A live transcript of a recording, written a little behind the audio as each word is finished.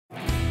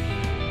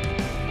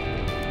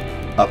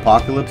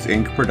Apocalypse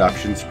Inc.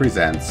 Productions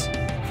presents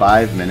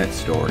 5-Minute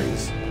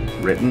Stories,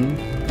 written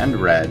and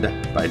read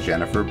by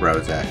Jennifer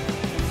Brozek.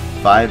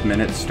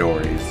 5-Minute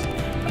Stories,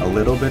 a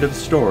little bit of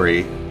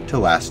story to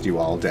last you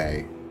all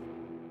day.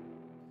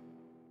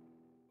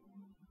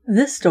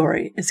 This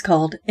story is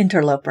called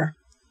Interloper.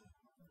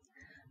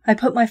 I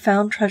put my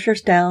found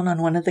treasures down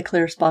on one of the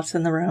clear spots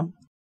in the room.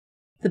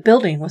 The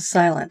building was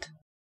silent.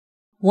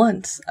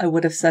 Once I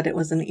would have said it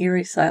was an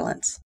eerie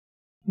silence.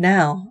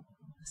 Now,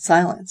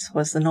 silence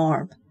was the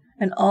norm,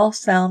 and all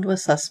sound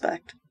was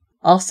suspect.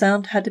 All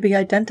sound had to be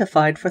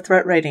identified for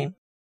threat rating.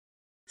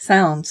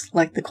 Sounds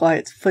like the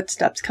quiet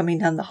footsteps coming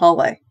down the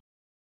hallway.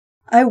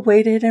 I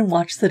waited and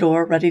watched the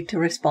door, ready to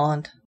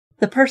respond.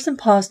 The person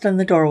paused in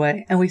the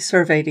doorway, and we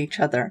surveyed each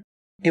other.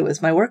 It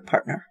was my work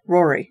partner,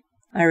 Rory.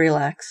 I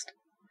relaxed.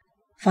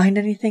 Find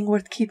anything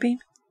worth keeping?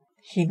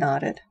 He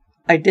nodded.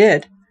 I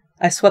did.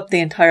 I swept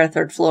the entire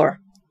 3rd floor.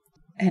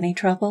 Any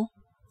trouble?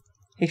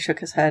 He shook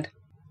his head.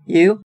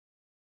 You?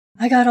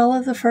 I got all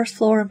of the 1st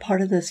floor and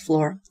part of this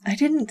floor. I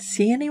didn't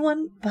see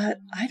anyone, but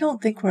I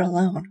don't think we're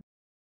alone.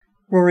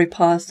 Rory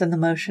paused in the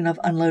motion of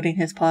unloading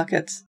his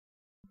pockets.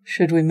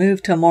 Should we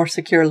move to a more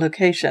secure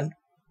location?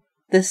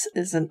 This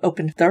is an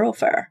open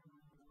thoroughfare.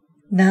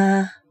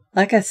 Nah,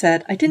 like I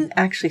said, I didn't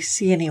actually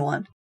see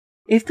anyone.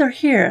 If they're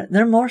here,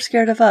 they're more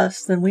scared of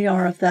us than we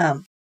are of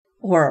them.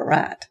 Or a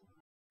rat.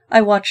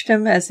 I watched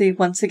him as he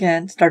once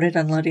again started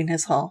unloading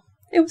his haul.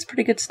 It was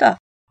pretty good stuff.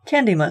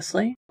 Candy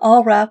mostly,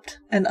 all wrapped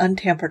and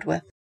untampered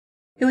with.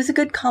 It was a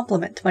good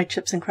compliment to my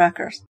chips and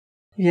crackers.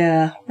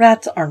 Yeah,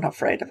 rats aren't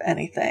afraid of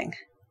anything.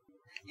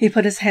 He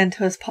put his hand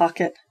to his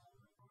pocket.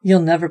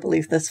 You'll never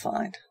believe this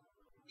find.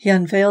 He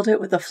unveiled it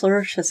with a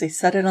flourish as he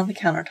set it on the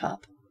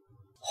countertop.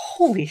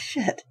 Holy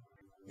shit!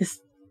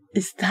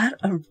 Is that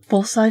a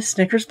full-size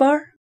Snickers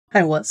bar?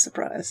 I was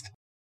surprised.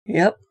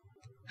 Yep.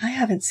 I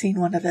haven't seen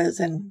one of those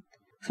in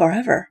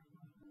forever.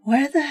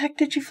 Where the heck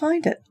did you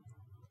find it?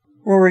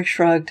 Rory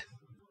shrugged.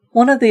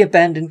 One of the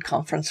abandoned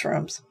conference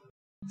rooms.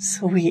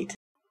 Sweet.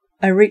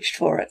 I reached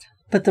for it,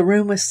 but the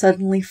room was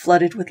suddenly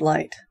flooded with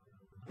light.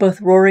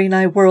 Both Rory and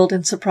I whirled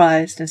in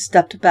surprise and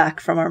stepped back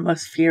from our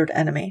most feared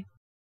enemy.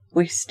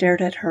 We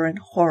stared at her in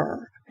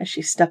horror as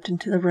she stepped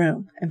into the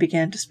room and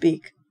began to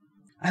speak.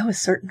 I was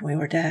certain we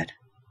were dead.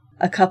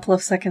 A couple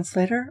of seconds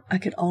later, I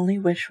could only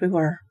wish we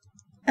were.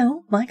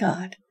 Oh my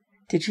God.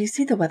 Did you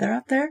see the weather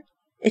out there?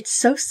 It's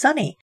so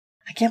sunny.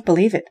 I can't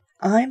believe it.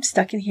 I'm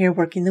stuck in here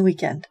working the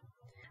weekend.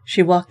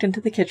 She walked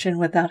into the kitchen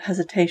without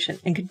hesitation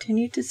and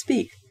continued to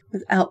speak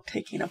without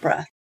taking a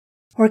breath.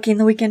 Working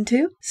the weekend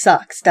too?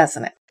 Sucks,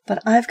 doesn't it?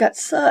 But I've got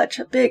such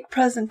a big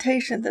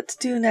presentation that's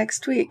due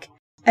next week,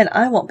 and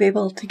I won't be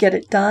able to get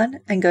it done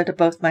and go to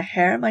both my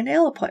hair and my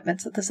nail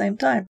appointments at the same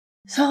time.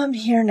 So I'm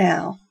here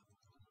now.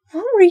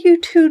 What were you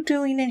two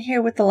doing in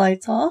here with the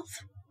lights off?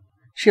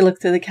 She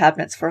looked through the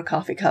cabinets for a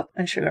coffee cup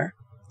and sugar.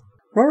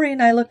 Rory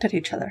and I looked at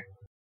each other.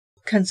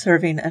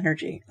 Conserving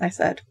energy, I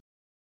said.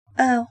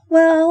 Oh,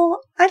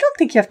 well, I don't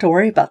think you have to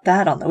worry about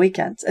that on the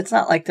weekends. It's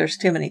not like there's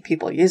too many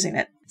people using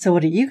it. So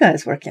what are you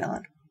guys working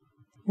on?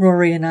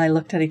 Rory and I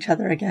looked at each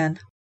other again.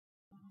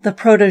 The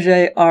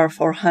Protégé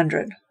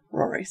R400,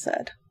 Rory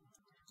said.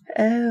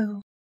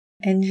 Oh,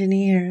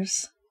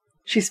 engineers.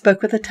 She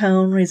spoke with a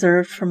tone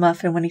reserved for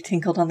Muffin when he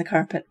tinkled on the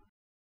carpet.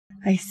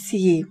 I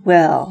see.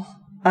 Well,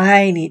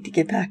 I need to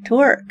get back to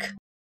work.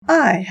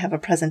 I have a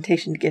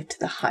presentation to give to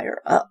the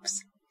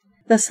higher-ups.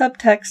 The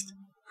subtext,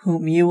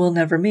 whom you will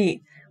never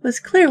meet, was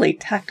clearly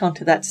tacked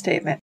onto that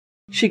statement.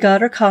 She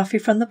got her coffee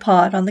from the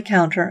pot on the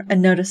counter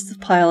and noticed the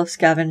pile of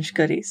scavenged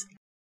goodies.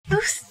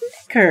 Oh,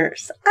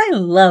 Snickers! I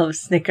love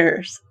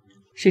Snickers!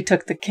 She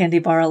took the candy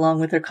bar along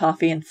with her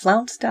coffee and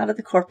flounced out of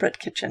the corporate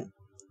kitchen.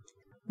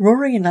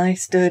 Rory and I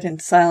stood in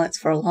silence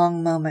for a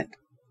long moment.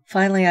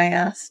 Finally I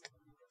asked,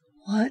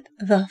 What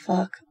the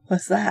fuck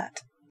was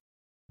that?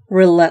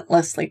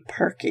 Relentlessly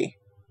perky.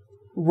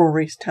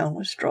 Rory's tone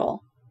was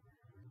droll.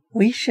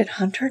 We should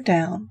hunt her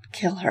down,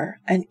 kill her,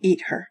 and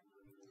eat her.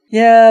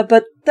 Yeah,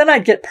 but then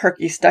I'd get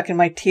perky stuck in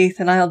my teeth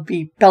and I'll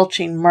be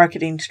belching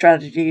marketing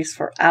strategies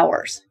for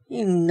hours.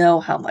 You know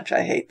how much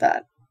I hate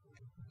that.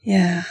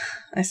 Yeah,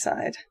 I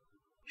sighed.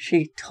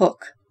 She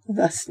took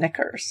the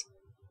Snickers.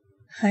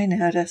 I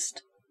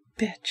noticed.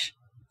 Bitch.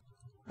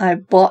 I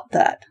bought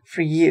that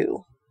for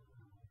you.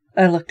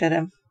 I looked at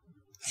him.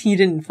 You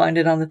didn't find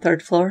it on the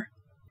 3rd floor?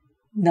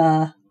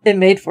 Nah, it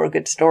made for a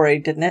good story,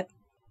 didn't it?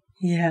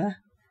 Yeah.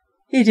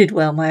 You did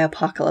well, my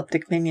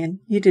apocalyptic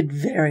minion. You did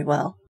very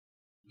well.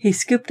 He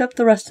scooped up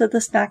the rest of the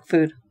snack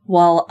food,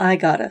 while I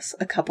got us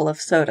a couple of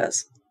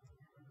sodas.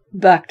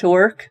 Back to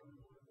work?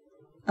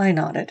 I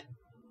nodded.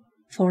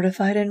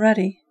 Fortified and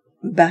ready.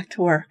 Back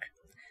to work.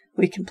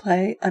 We can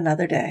play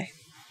another day.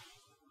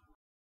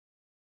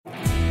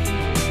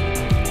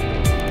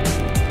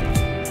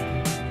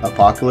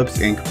 Apocalypse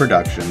Inc.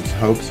 Productions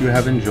hopes you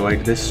have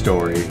enjoyed this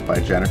story by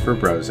Jennifer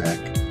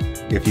Brozek.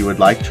 If you would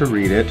like to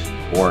read it,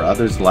 or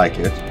others like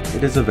it,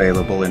 it is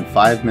available in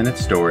 5-Minute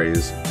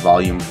Stories,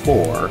 Volume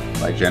 4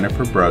 by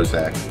Jennifer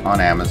Brozek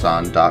on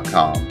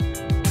Amazon.com.